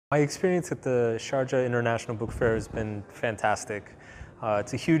My experience at the Sharjah International Book Fair has been fantastic.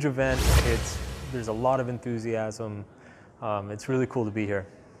 It's a huge event. There's a lot of enthusiasm. It's really cool to be here.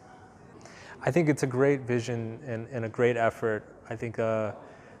 I think it's a great vision and a great effort. I think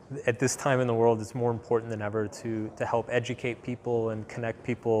at this time in the world, it's more important than ever to help educate people and connect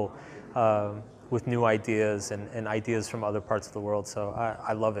people with new ideas and ideas from other parts of the world. So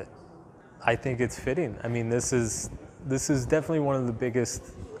I love it. I think it's fitting. I mean, this is definitely one of the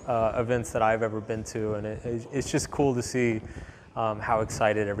biggest events that I've ever been to, and it's just cool to see how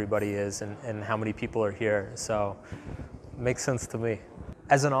excited everybody is and how many people are here. So it makes sense to me.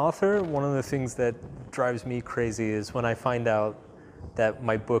 As an author, one of the things that drives me crazy is when I find out that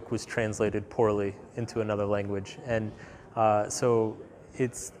my book was translated poorly into another language. And so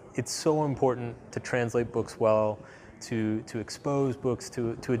it's so important to translate books well, to expose books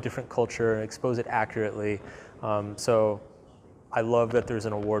to a different culture, expose it accurately. So I love that there's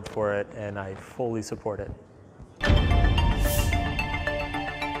an award for it, and I fully support it.